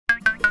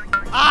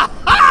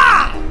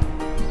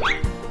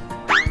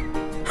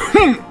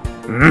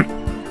Yeah!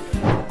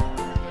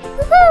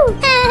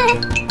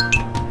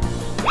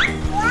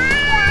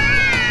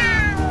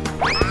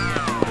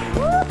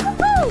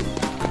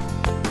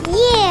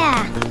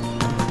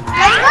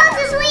 Let's go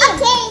to swim!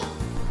 Okay!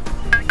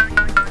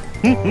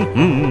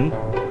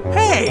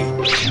 Hey!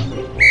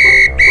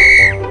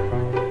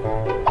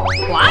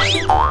 What?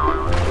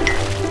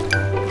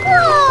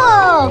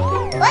 Whoa!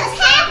 What's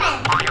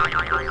happened?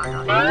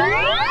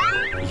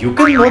 You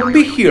cannot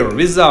be here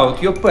without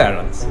your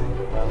parents.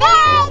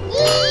 Daddy!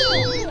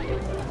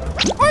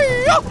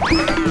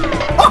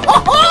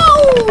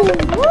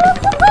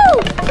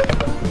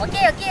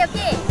 Okay, okay,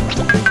 okay.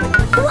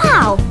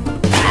 Wow!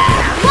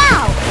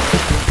 Wow!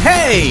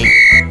 Hey!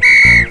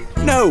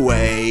 No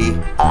way!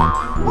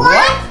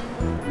 What?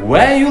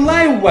 Where you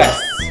lie,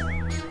 West?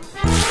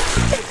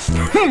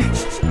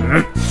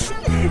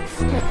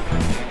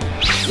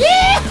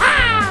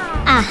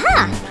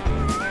 Aha!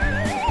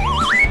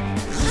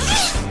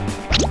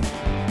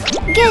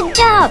 Good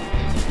job!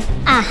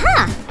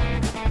 Aha!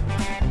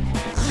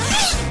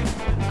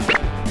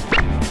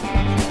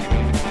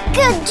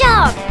 Good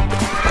job!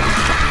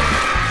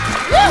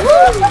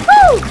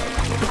 Woo-hoo-hoo!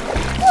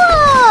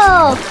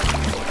 Whoa!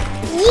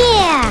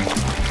 Yeah!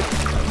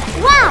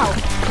 Wow!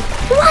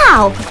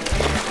 Wow!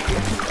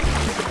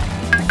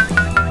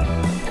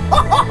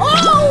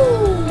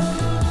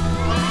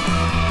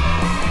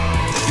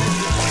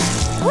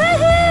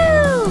 Woohoo!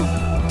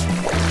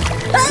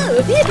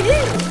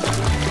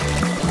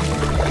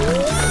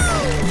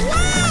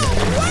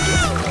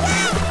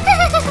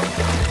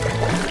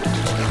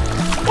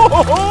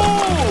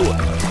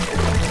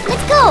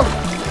 Let's go!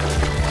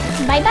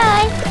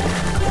 Bye-bye!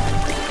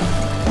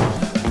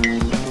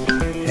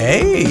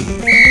 Hey!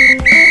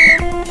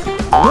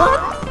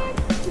 What?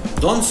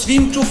 Don't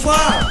swim too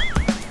far.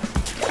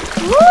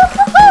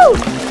 Woo-hoo-hoo!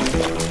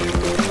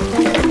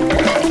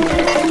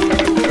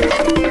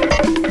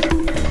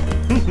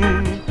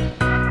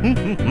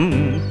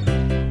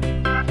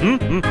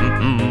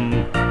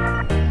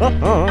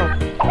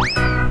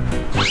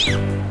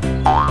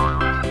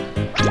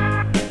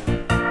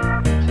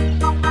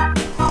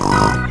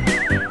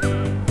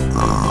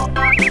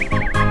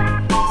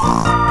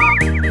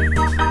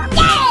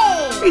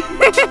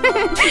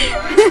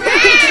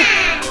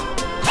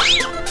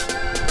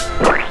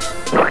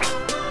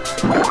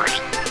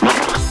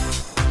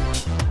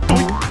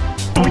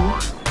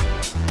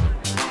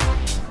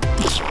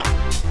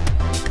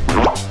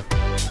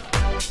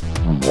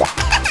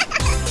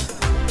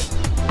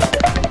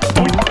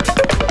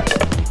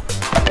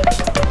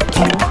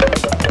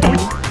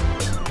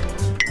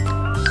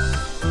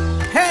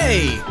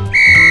 Hey!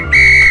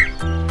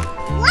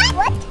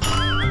 What?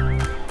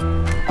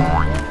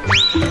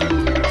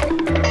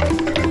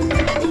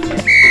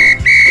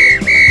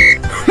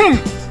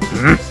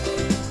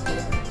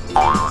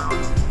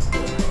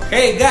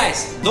 Hey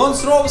guys, don't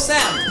throw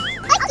sand.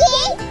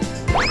 Okay.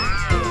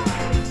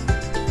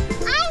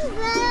 I'm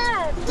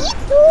there. Me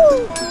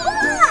too.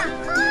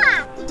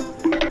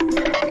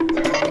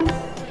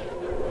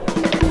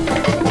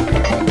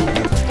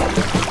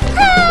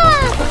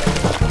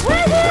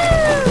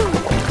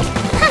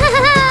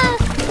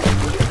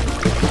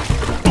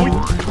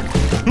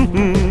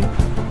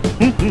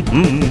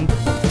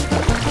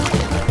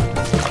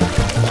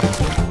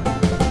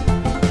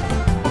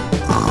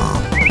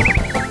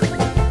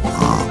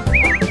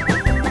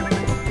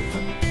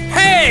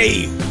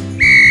 Hey!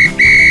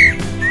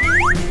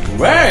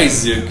 Where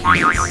is your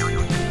kids?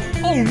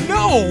 Oh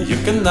no! You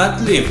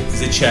cannot leave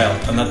the child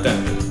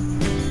unattended.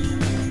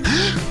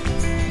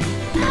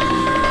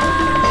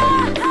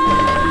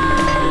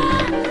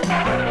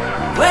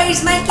 Where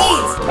is my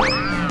kids?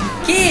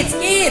 Kids,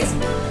 kids!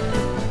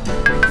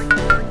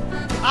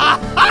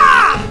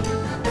 Aha!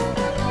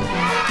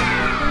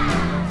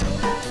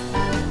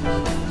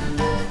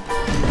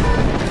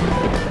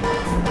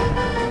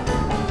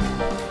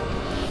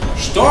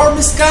 Storm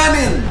is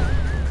coming!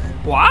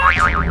 What?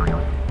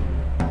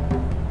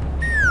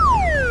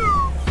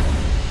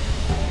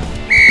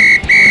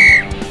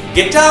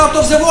 Get out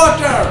of the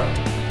water!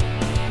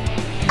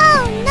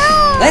 Oh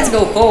no! Let's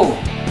go home.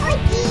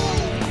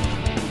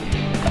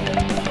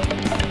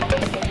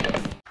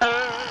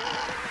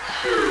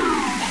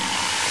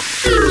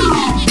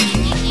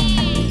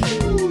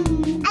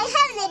 I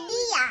have an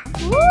idea.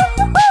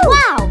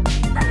 Wow!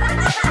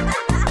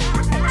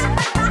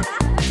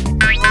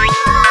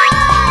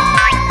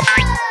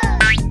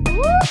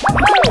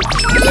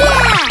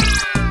 Yeah!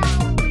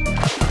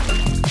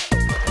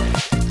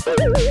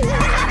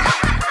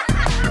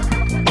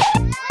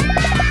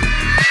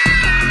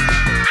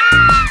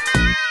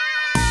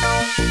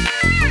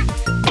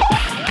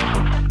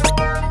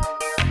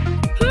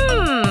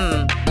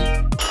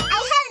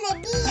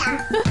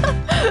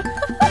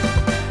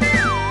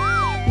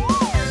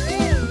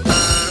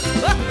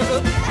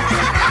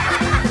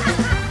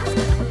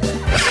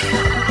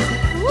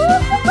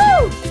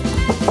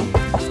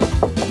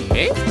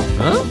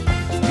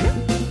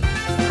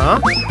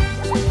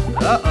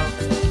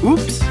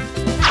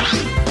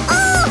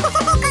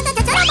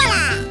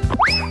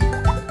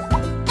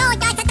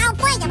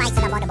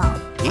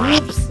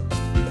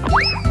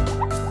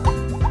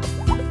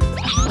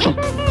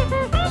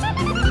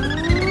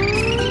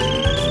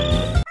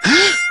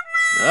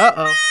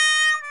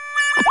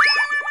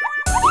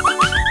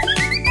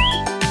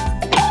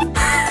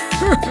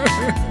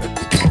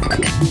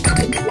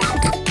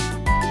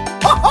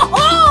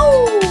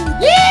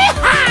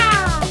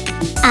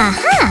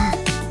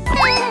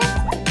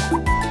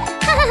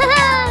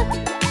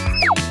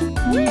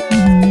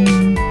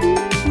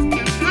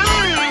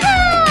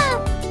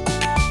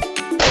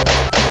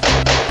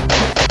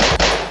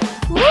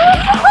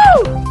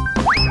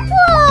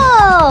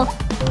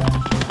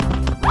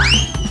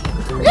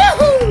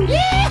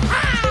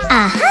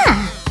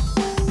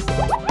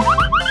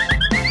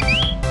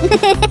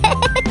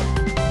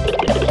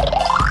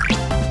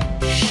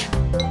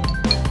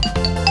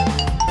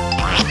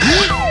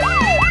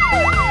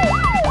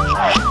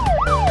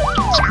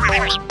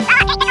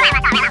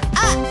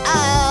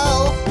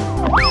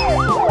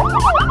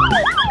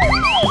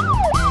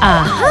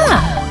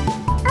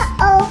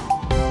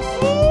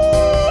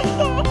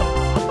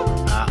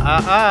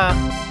 Aha!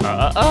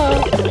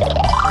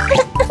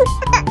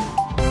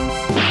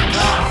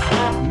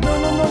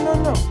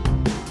 No.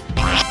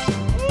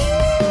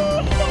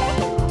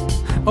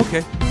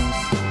 Okay.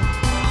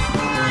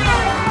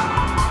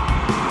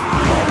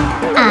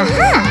 Nice.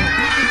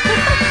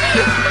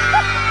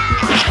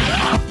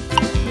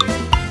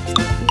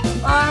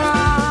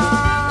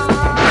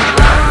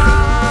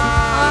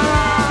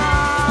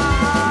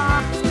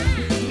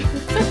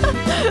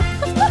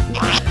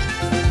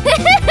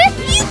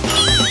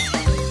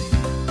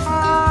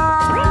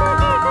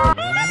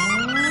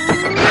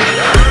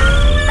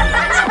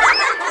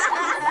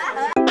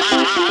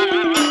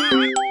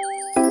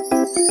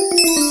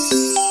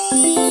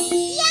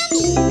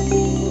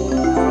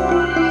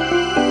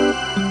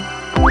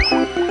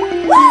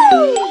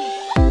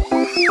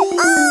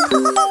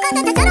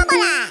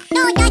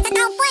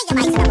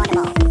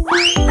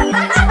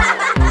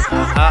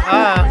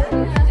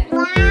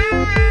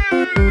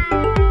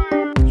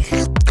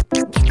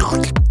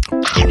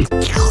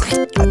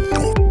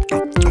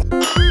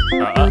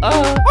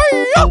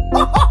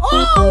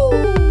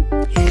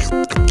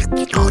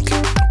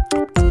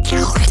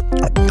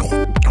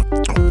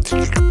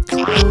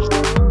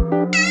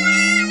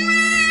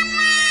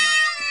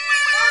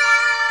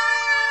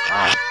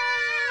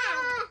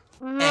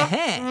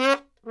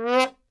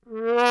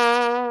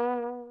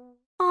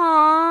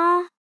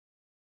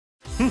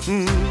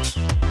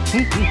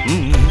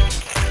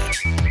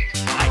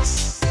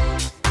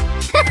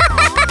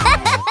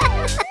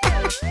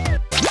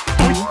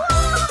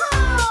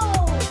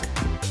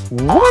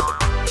 What?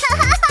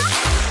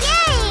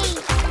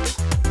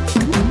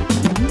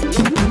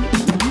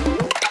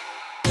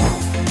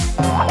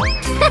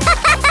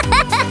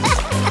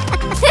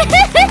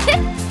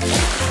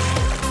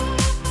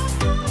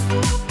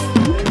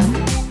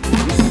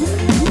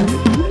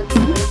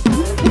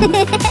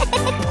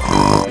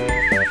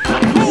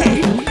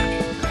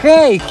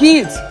 Hey,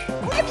 kids!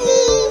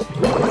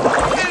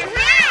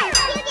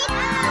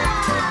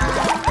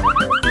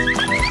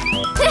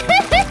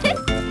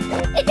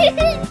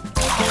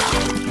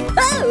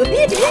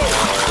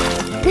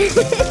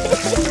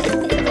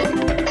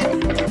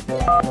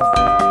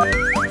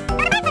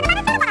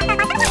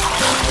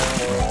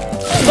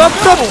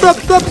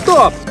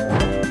 Stop!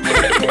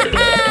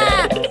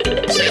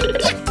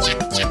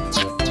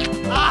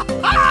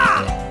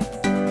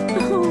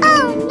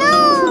 Oh no!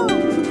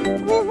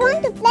 We want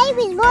to play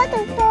with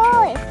water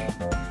toys.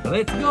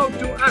 Let's go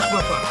to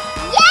Aquapark.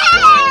 Yeah!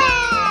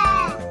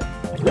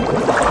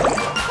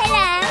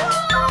 Hello!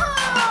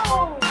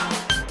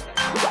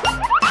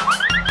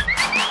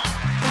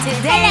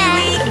 Today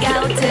we go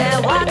to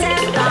water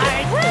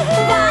park.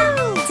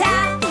 Water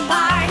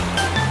park.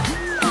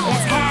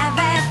 Let's have a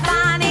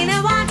fun in a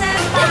water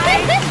park.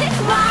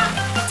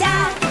 Water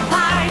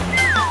park.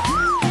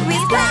 We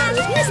splash,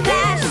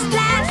 splash,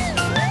 splash.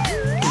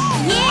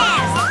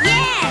 Yes.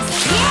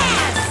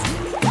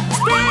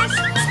 Splash,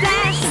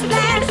 splash,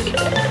 splash.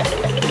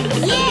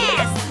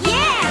 Yes.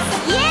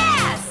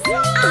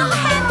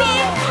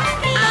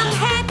 I'm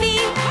happy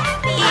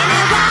in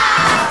a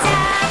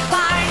water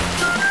park.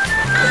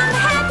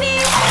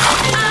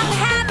 I'm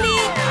happy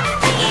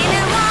in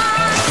a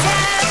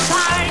water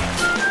park.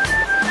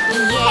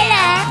 Yeah.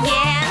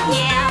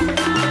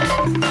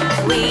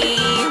 We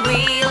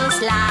will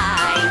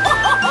slide.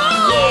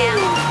 Yeah.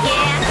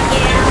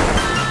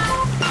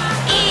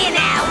 In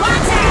a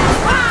water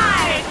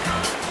park.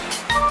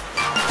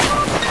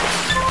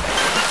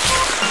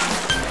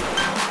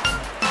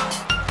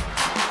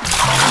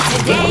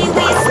 Today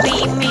we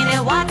swim in a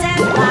water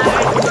park.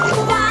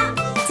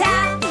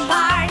 Water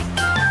park.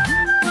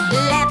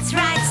 Let's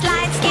ride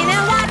slides in a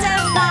water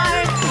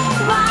park.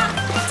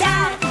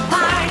 Water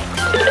park.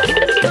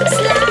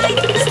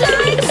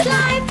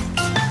 Slide.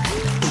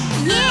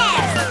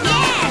 Yes.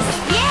 Nice.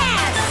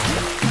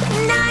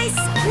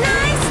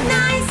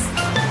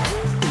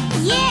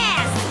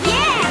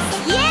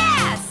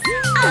 Yes.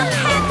 I'm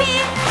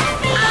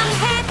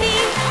happy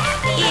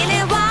in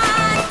a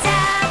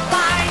water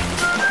park.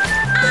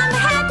 I'm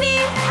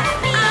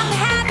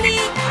happy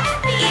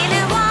in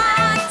a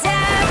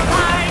water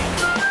park.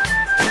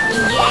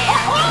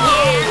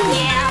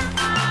 Yeah.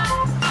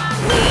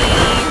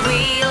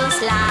 We will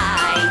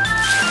slide.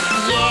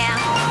 Yeah.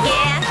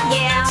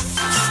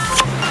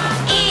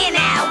 In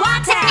a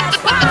water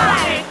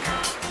park.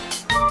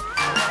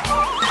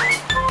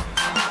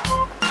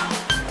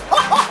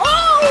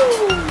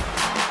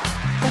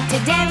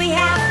 Today we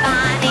have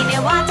fun in a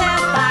water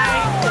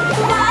park.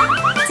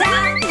 Water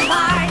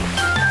park.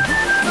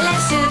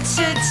 Let's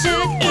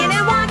shoot in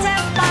a water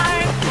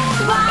park.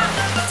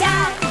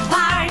 Water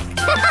park.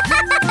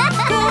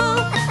 Cool.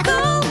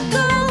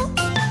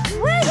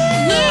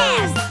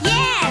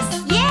 Yes.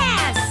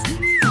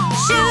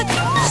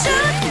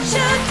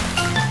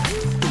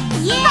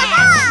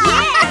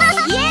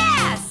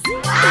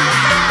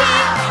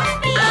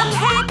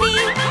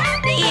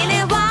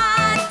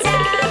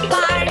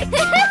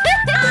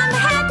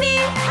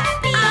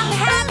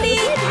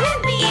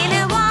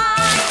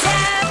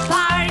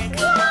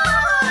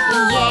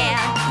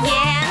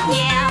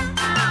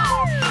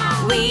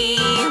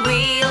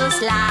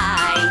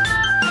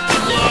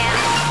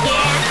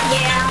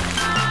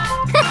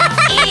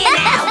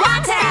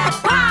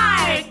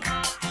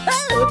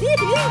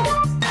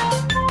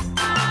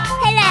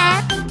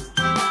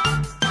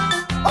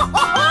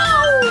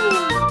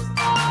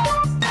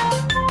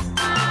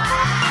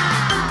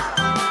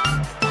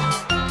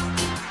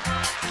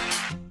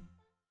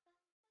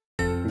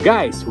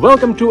 Guys,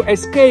 welcome to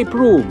escape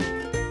room.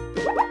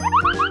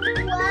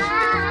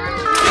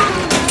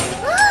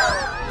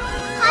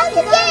 How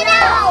to get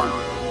out?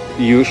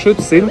 You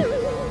should sing.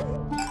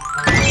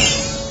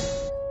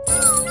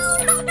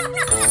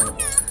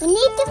 We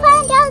need to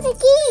find out the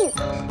keys.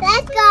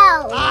 Let's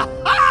go.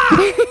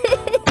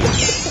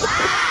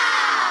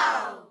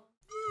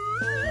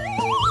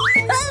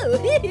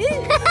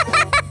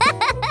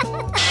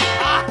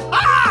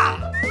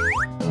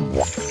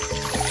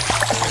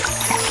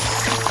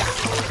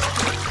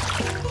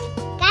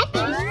 That is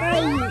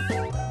free.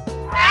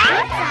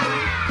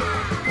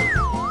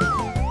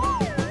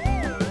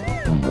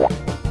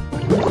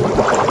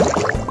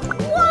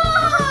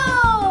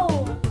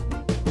 Whoa!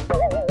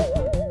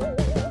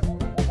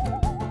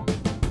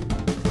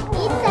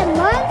 It's a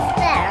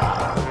monster.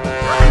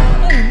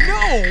 Oh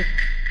no!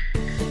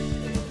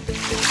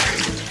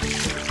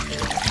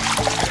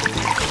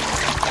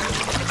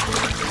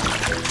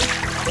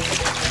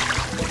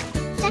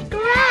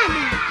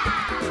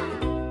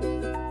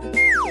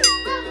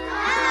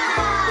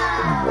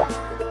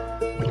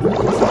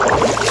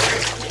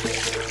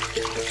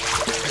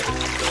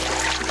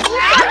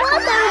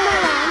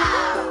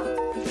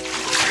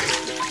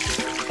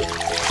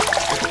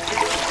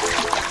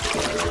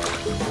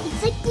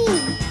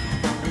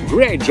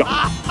 Great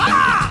job!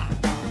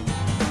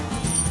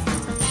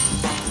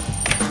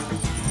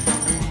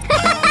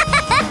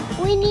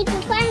 We need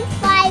to find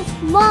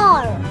 5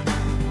 more.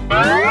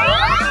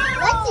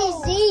 What is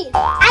this?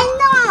 I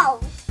know!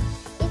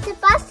 It's a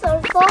puzzle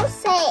for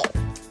safe.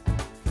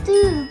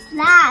 2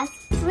 plus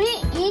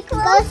 3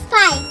 equals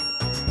 5.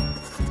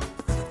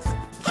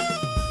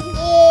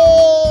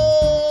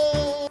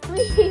 Yay!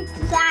 3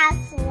 plus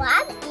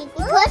 1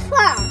 equals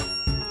 4.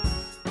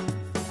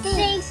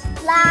 6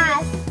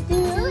 plus 2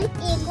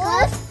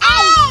 equals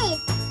 8.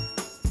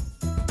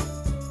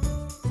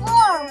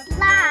 4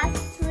 plus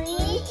 3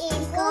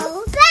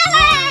 equals 7.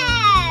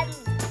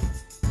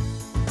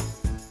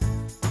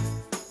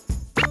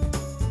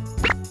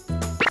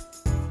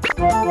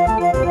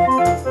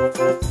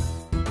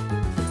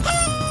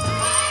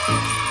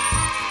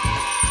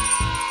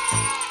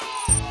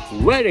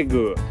 Very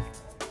good.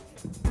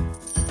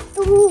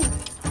 Ooh.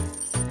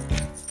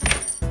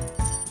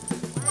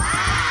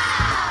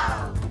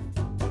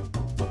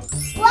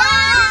 Wow!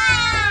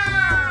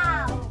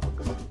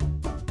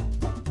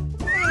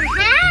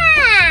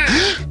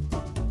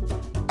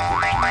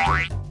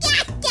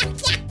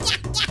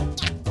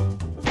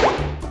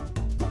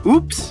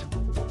 Oops!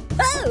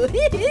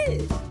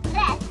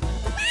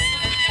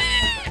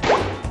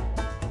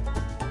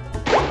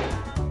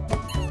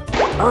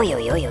 Oh, yo,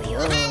 yo, yo, yo.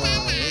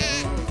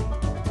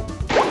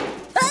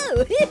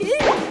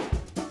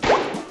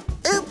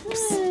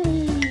 Oops.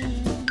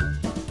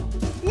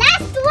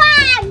 Last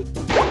one!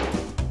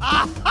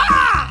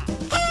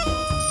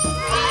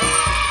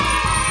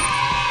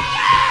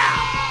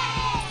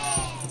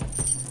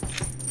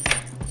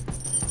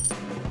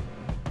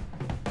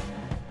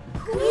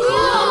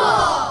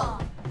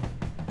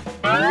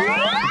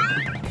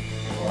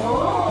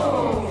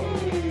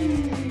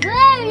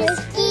 Where is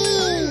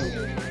key?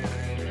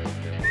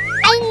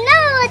 I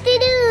know what to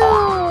do!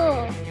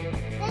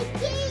 The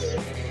key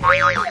is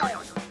here!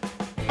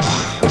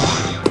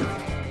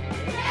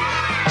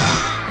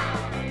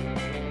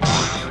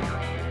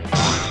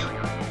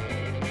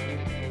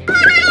 I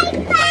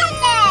found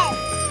it!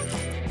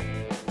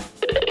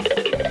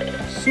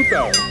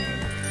 Super!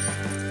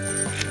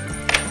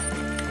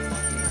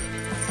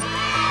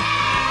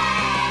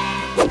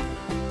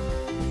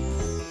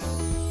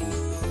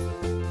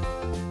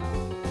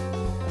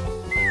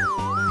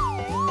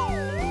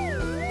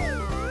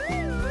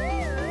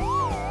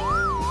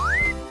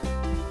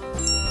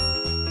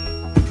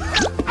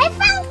 I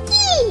found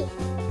key!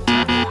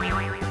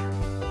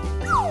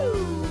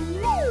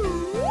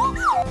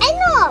 I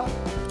know!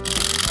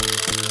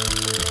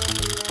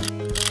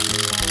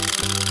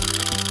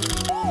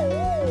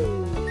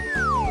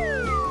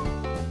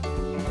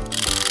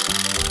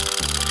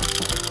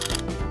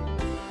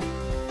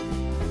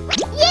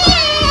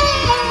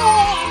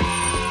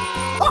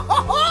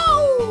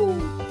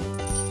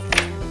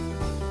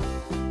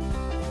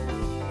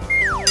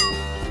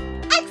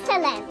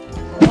 Excellent!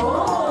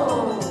 Wow!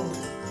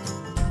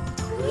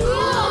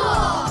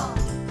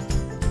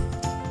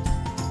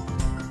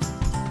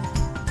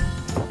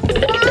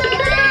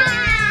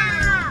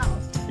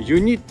 You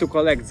need to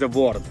collect the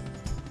word.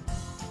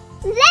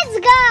 Let's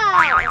go!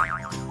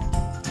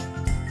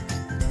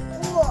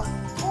 Whoa,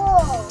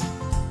 whoa.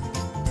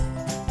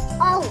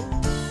 Oh.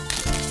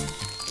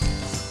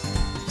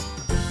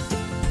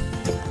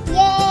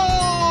 Yeah!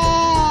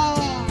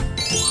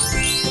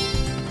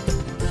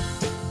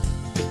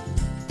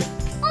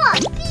 Oh,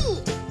 P!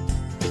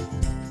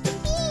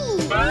 P!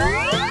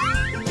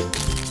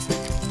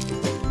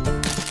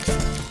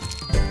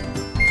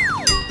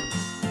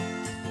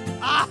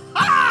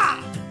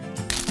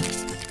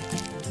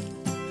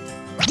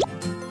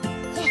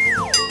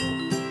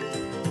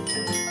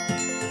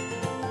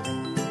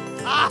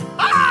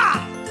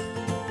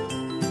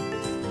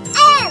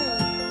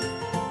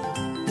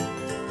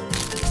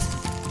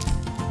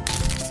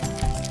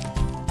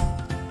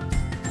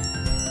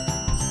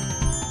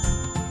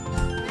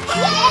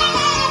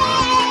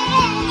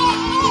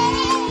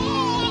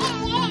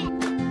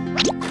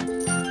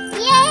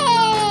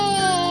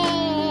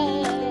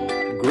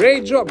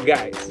 Great job,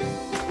 guys!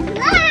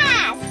 Glass!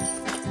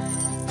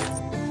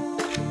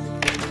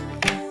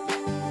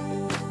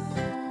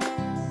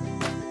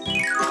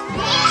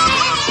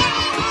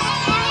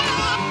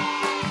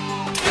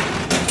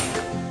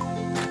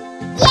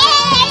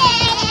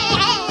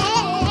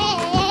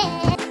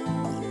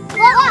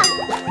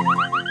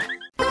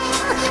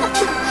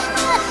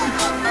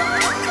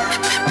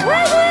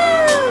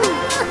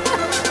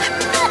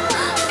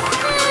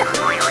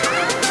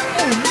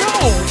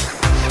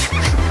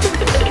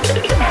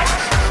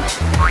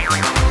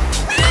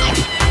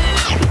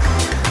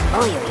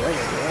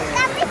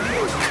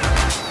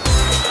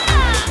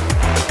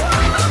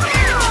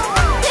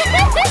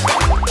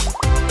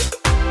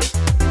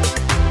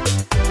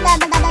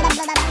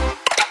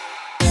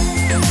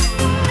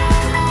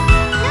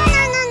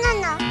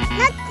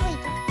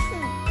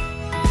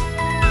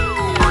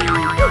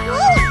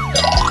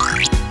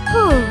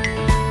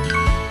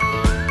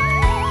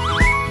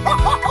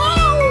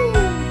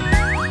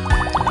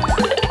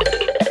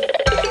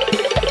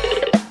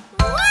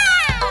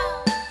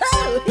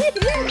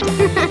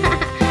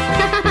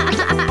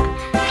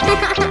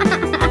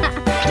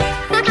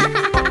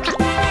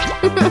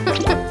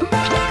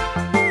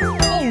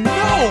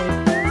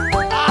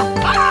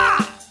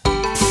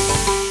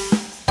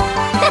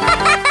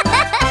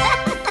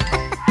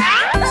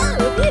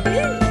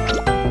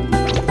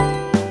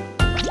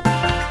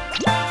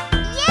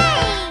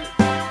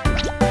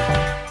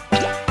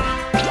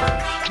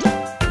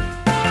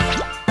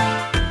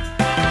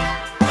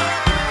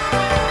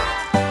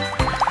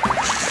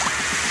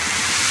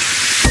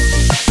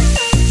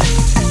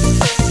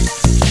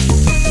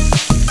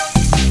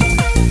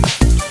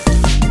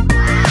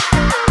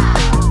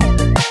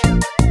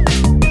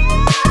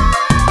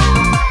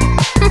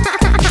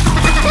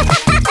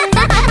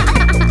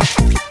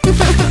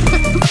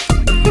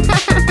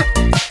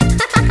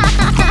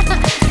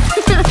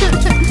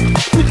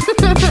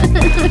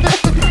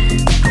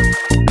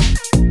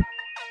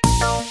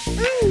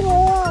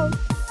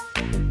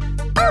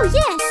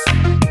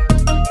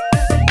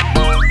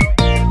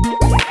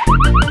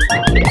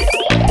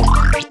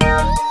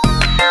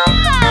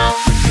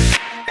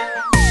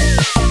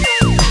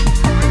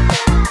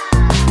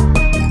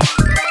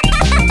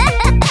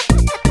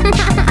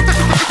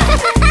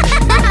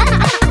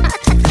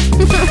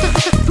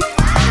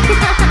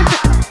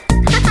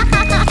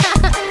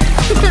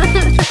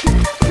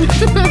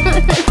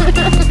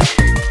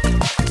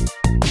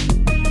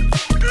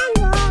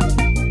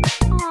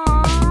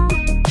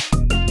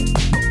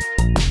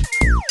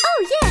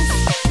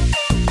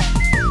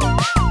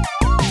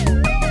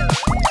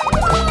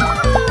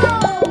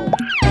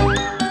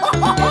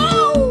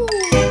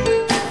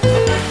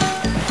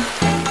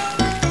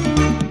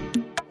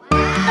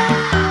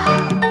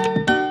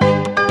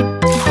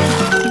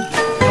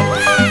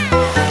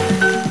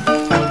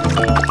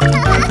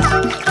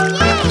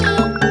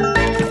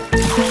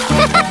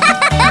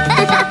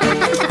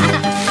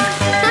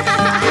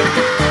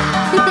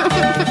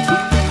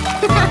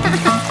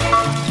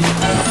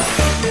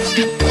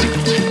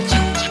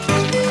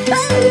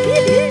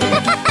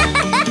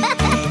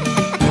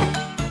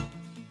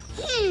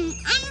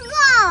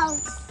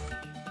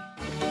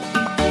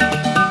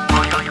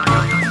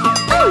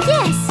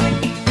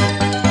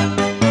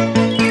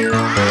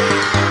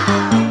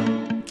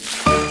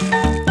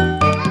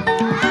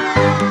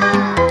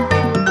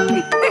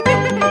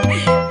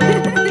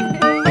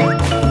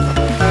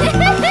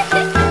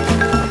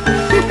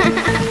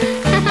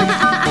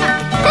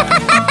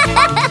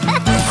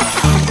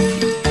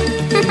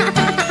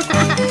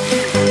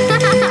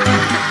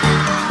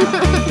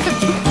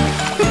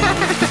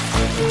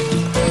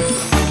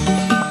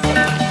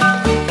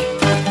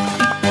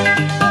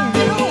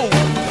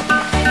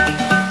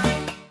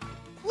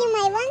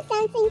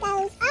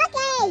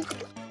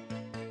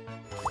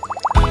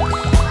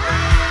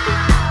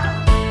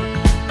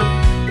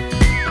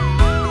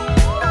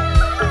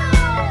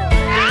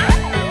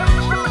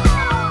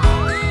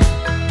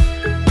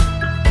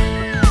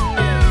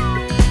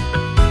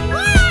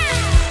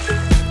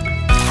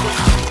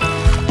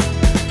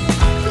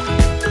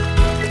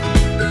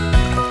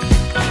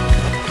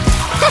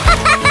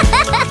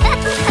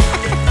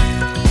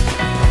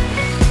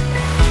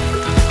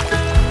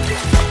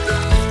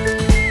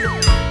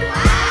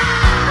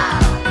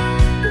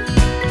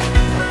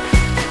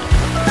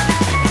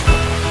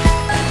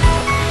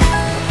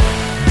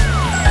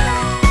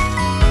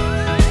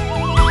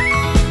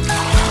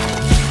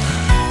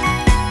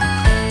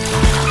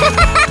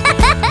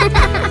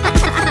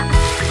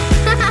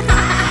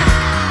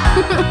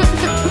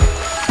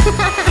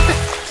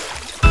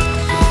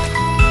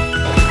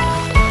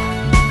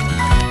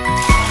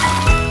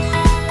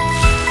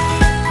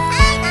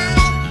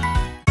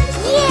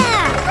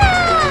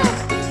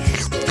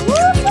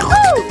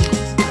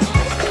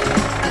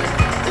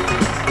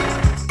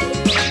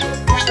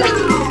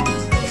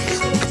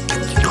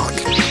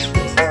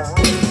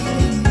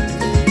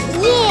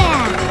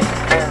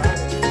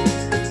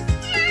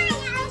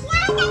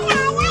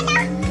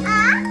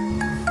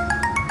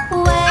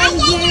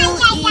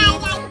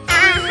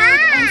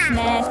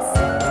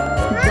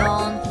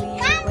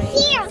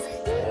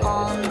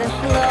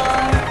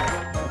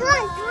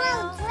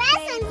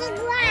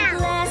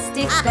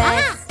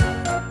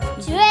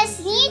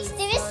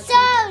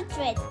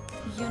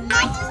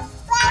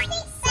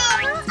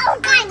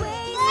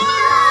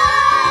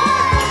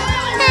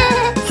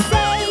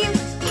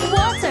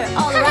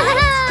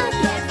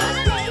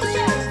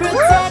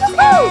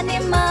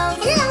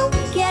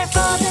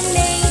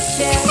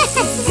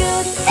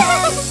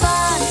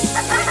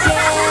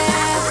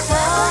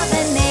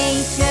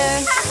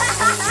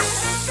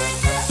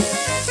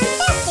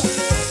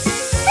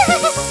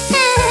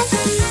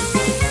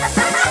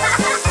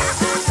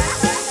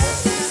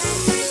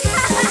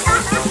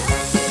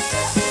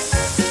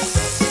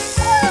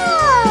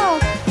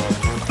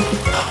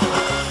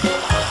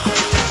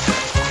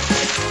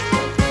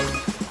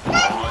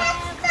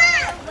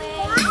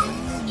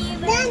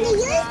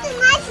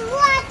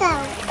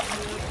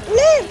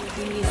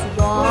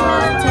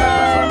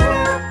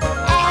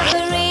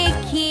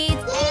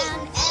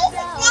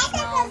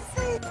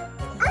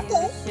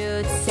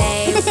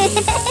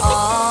 Always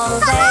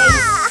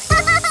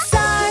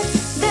start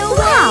the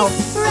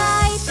way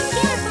right.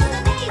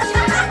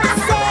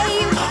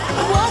 Save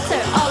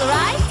water,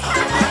 alright?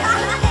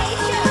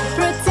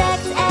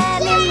 Protect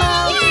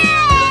animals,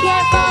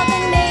 care for the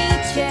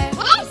nature.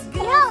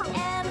 Good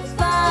and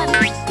fun,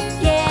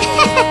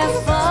 care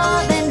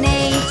for the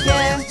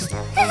nature.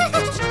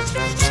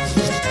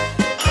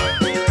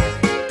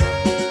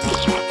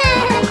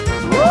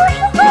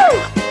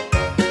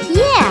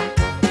 Yeah.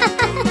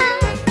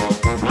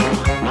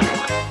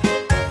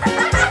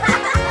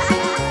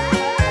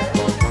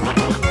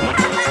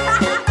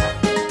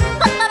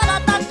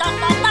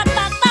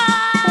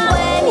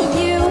 When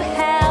you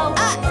have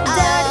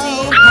dirty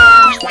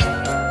hands,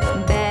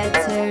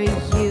 better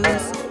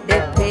use the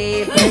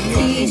paper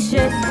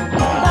t-shirt.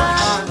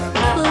 But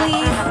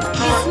please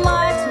be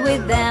smart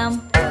with them.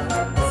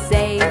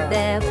 Save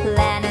the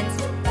planet,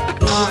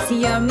 it's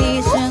your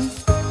mission.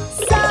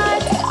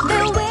 Start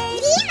the way.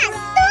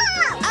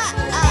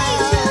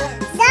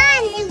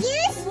 Don't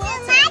use too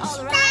much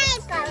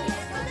paper.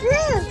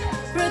 Look.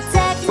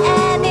 Protect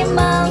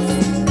animals,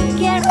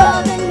 care for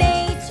the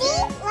nature.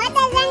 See? What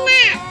is a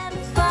nap? And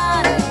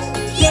fun,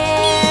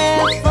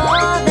 care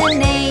for the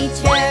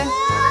nature.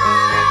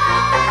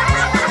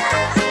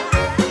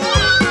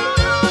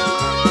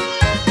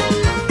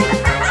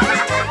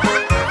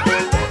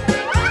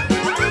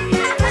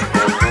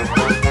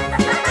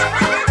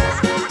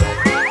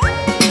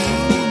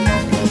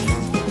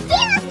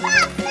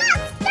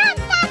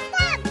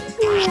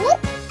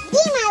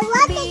 Dima,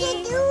 what are you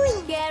doing?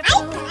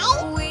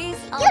 Careful with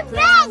You our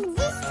plants. break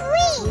this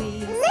tree.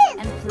 Trees Look.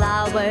 and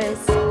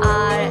flowers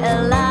are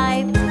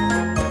alive.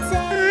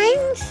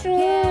 I'm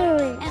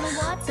sure. And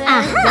water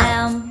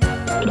them.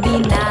 Be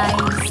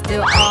nice to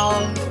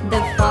all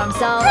the forms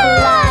of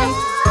life.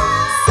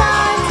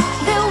 Start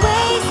the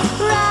ways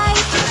right.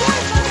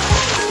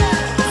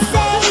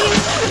 Save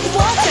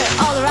water,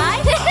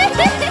 alright?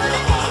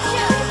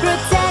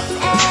 Protect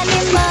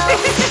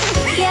animals.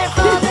 Care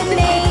for the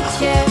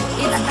nature.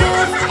 It's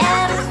good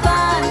and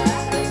fun.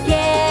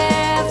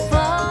 Care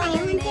for I the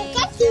want to nature.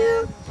 get you.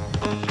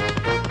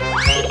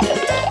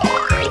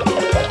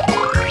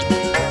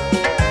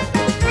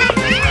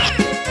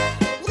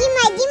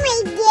 Dima,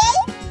 gay.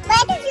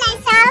 Butterfly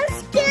sounds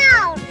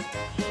cool.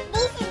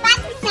 This is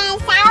butterfly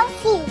sounds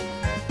cute.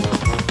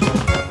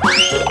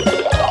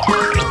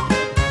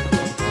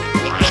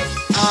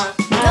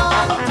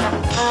 Don't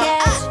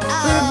catch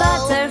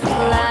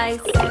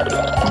butterflies.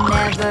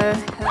 Never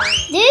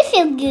Do you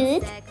feel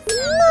good?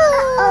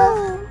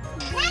 No.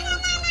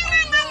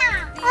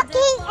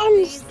 Okay,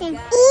 understand.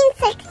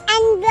 Insects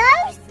and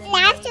birds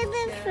love to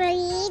be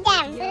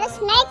freedom. Let's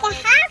make a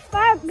heart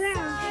for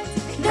birds.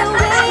 the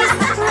ways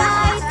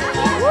right.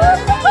 Oh.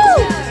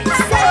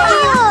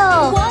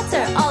 Save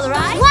water,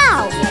 alright?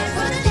 Wow.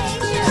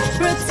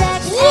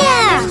 Protect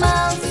Yeah.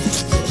 animals.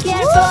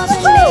 Care for the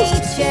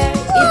nature.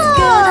 It's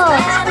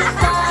good and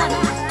fun.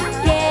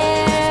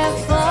 Care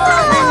for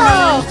the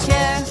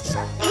nature.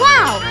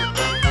 Wow.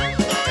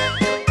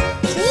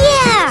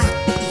 Yeah.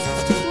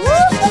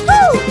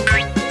 Woo-hoo.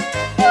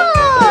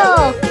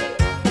 Whoa.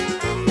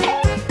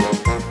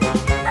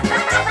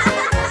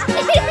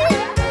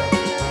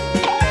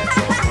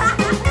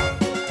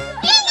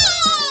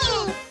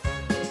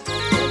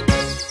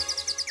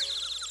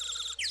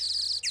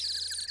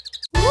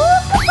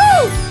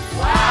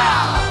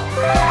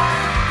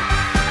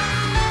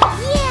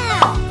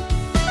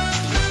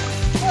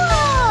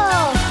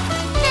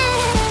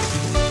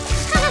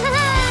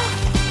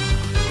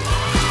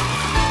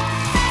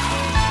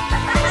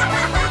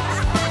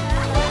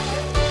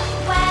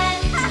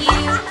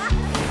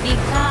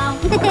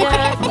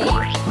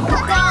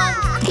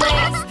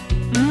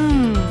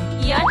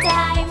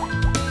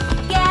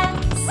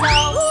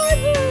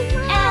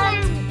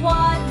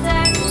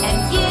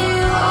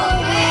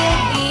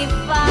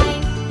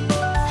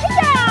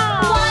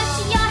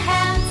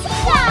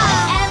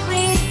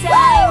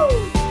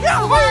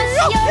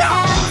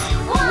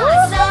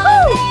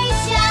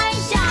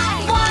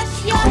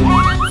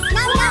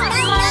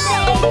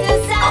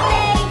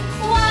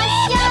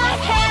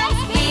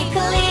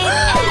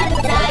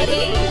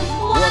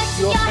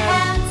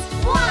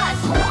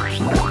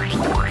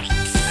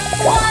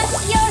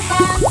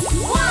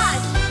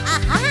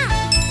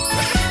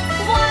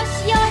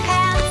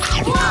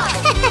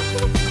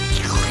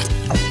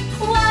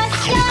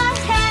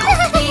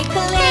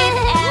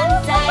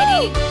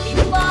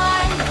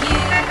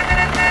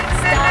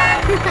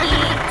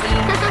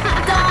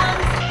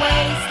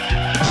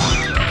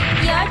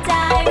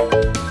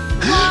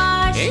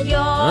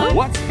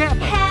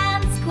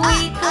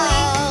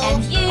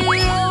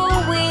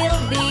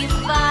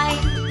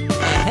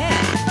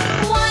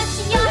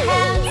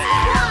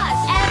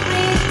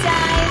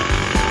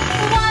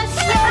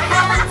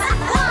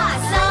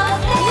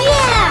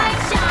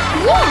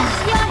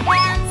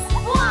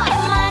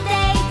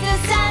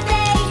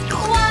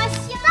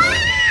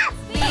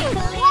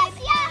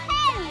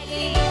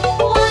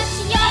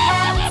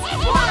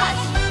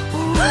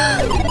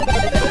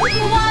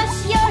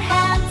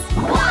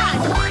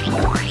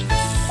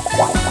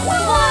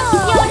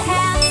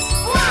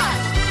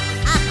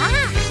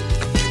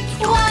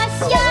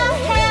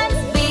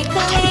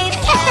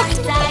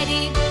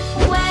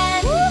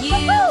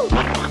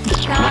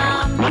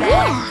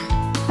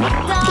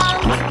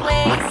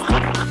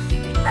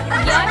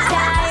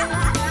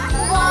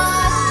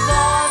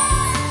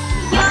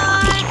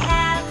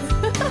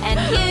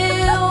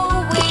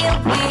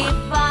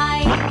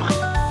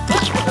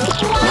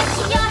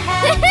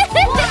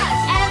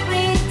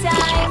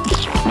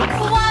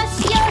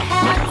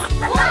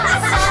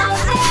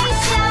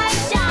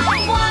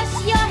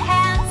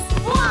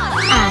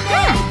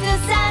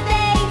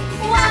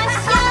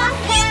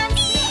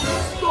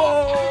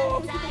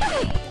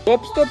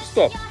 Stop, stop,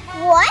 stop.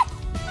 What?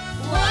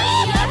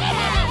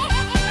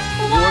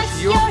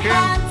 Wash your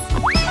hands.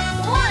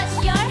 Wash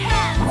your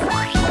hands.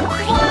 Wash your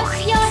hands.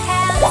 Wash your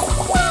hands.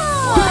 Wash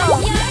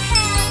your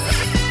hands.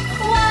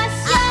 Wash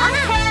your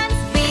hands.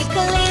 Be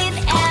clean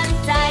and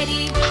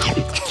tidy.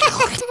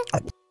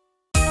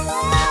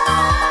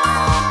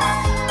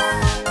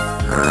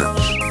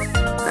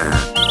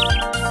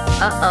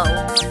 Uh-oh.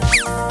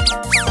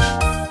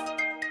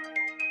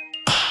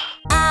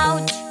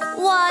 Ouch!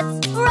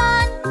 What's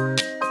wrong?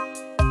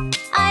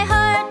 I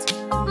hurt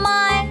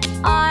my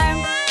arm.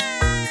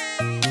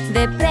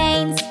 The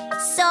pain's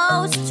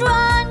so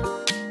strong.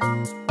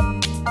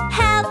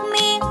 Help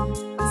me,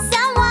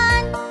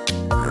 someone.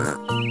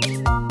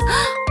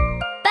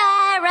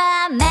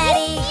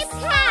 Paramedics,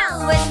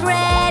 always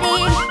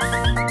ready.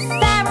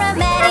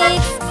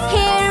 Paramedics,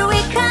 here we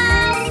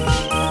come.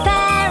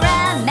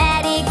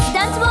 Paramedics,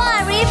 don't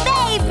worry,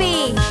 baby.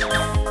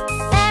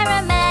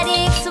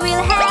 Paramedics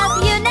will help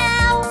you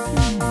now.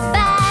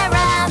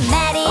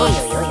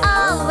 Paramedics,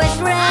 always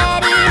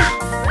ready.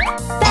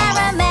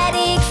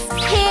 Paramedics,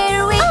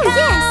 here we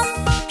come.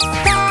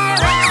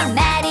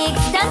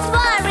 Paramedics, don't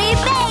worry,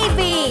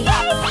 baby.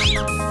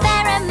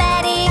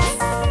 Paramedics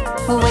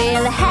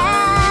will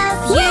help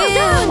you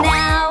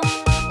now.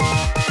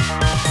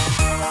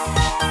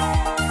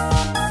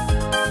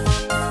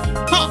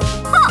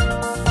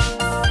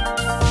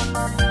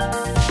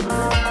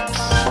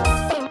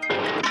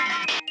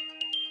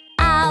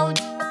 Ouch!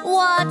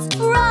 What's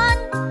wrong?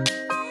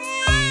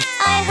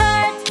 I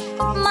hurt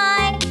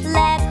my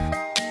leg.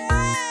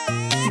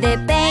 The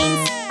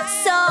pain's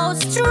so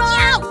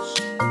strong.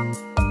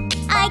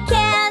 I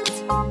can't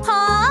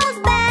hold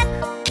back.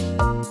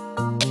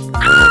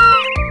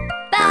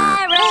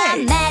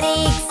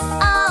 Paramedics,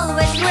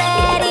 always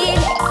ready.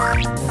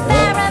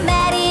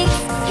 Paramedics,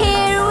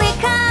 here we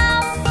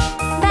come.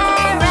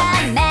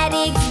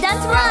 Paramedics,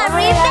 don't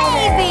worry,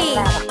 baby.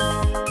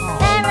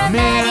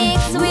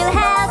 Paramedics will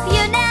help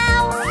you now.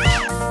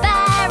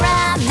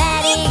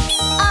 Paramedics,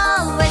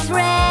 always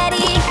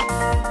ready.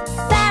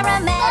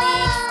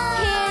 Paramedics,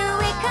 here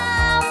we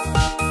come.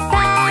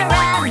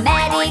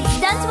 Paramedics,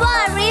 don't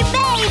worry,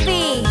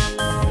 baby.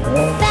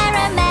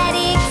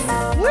 Paramedics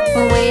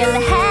will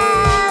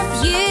help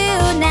you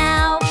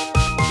now.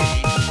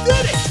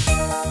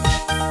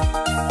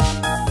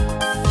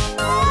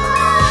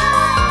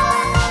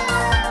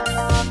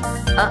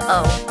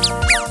 Uh-oh.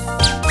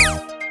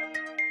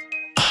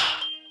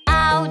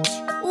 Ouch!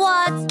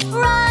 What's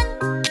wrong?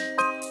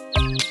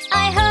 I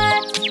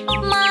hurt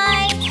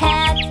my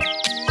head.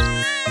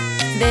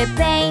 The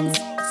pain's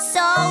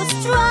so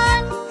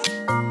strong.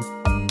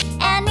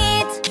 And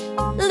it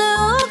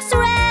looks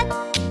red.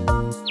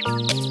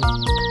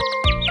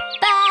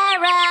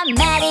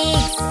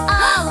 Paramedics,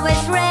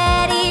 always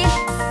ready.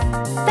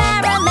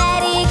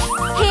 Paramedics,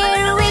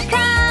 here we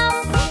come.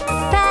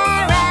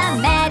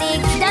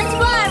 Paramedics, don't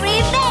worry,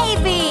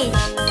 baby.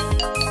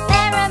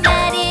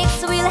 Paramedics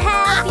will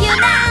help you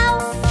now.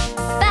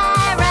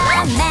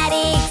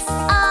 Paramedics,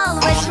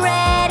 always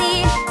ready.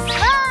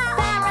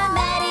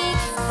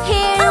 Paramedics,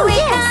 here we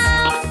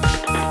come.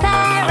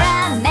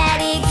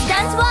 Paramedics,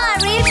 don't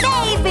worry,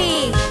 baby.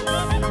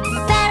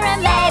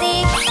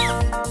 Paramedics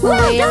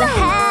will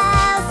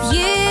help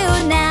you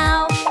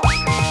now.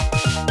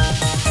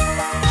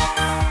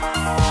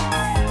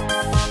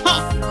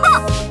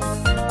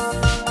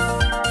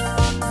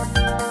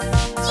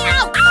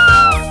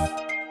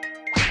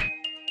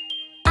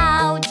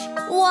 Ouch!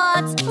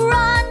 What's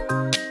wrong?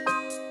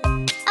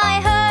 I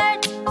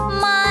hurt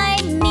my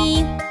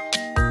knee.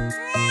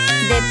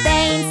 The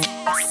pain's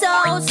so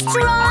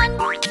strong.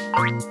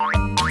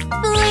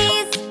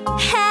 Please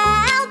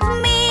help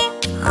me.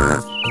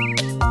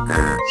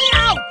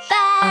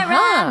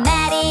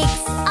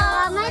 Paramedics,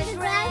 always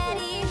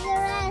ready.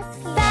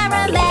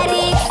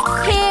 Paramedics,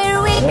 here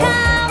we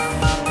come.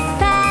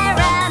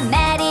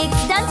 Paramedics,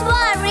 don't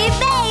worry,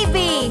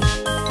 baby.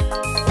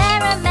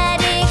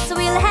 Paramedics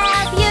will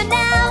help you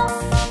now.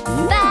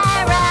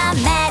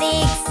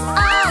 Paramedics,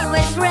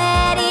 always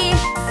ready.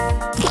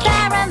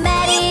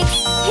 Paramedics,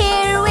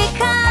 here we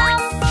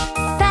come.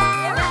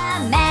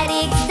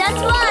 Paramedics,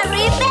 don't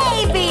worry,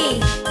 baby.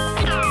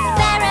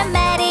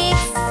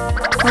 Paramedics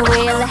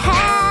will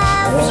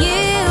help you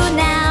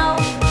now.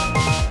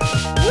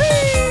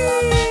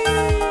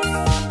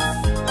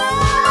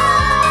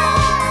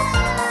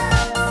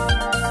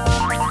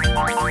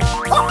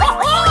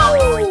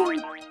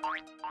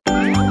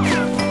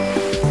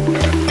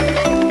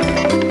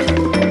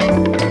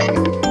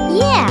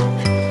 Yeah.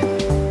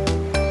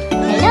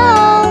 Hello.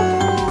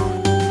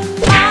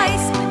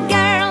 Boys,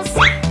 girls,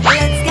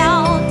 let's go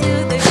to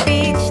the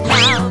beach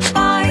now.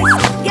 Boys,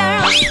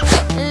 girls,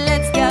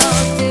 let's go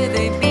to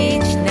the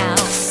beach now.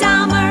 So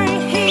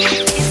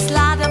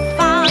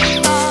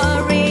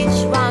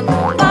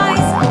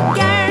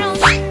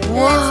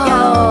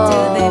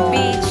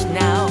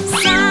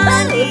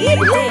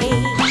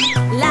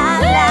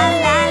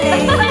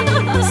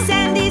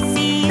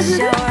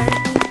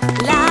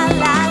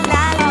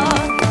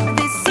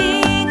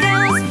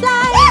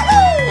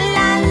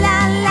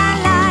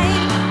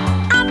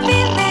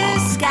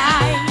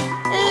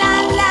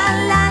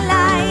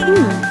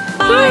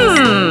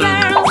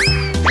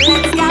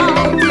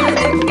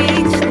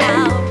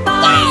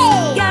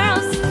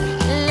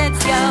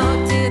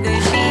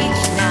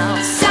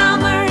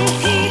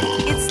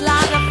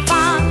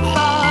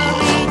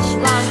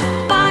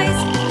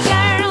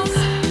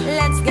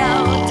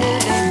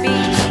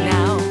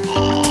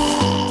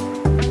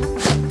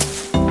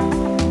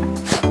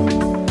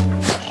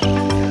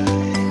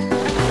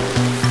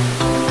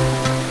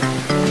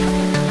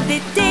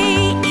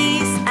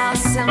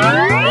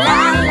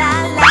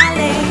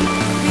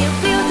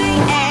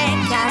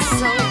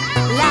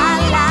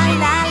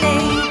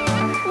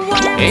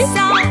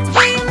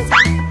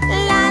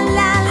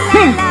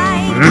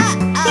Here's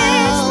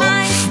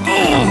my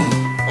stick.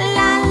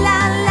 La la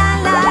la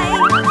la.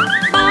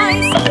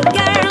 Boys,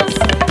 girls,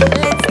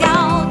 let's go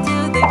to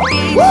the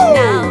beach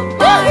now.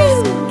 Boys,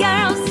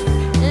 girls,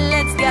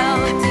 let's go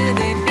to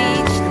the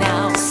beach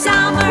now.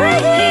 Summer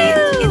heat,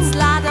 it's a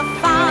lot of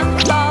fun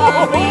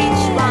for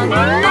each one.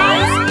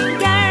 Boys,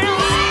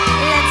 girls,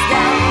 let's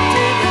go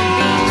to the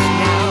beach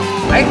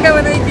now. I have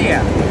an idea.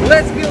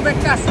 Let's build a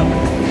castle.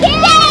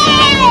 Yeah!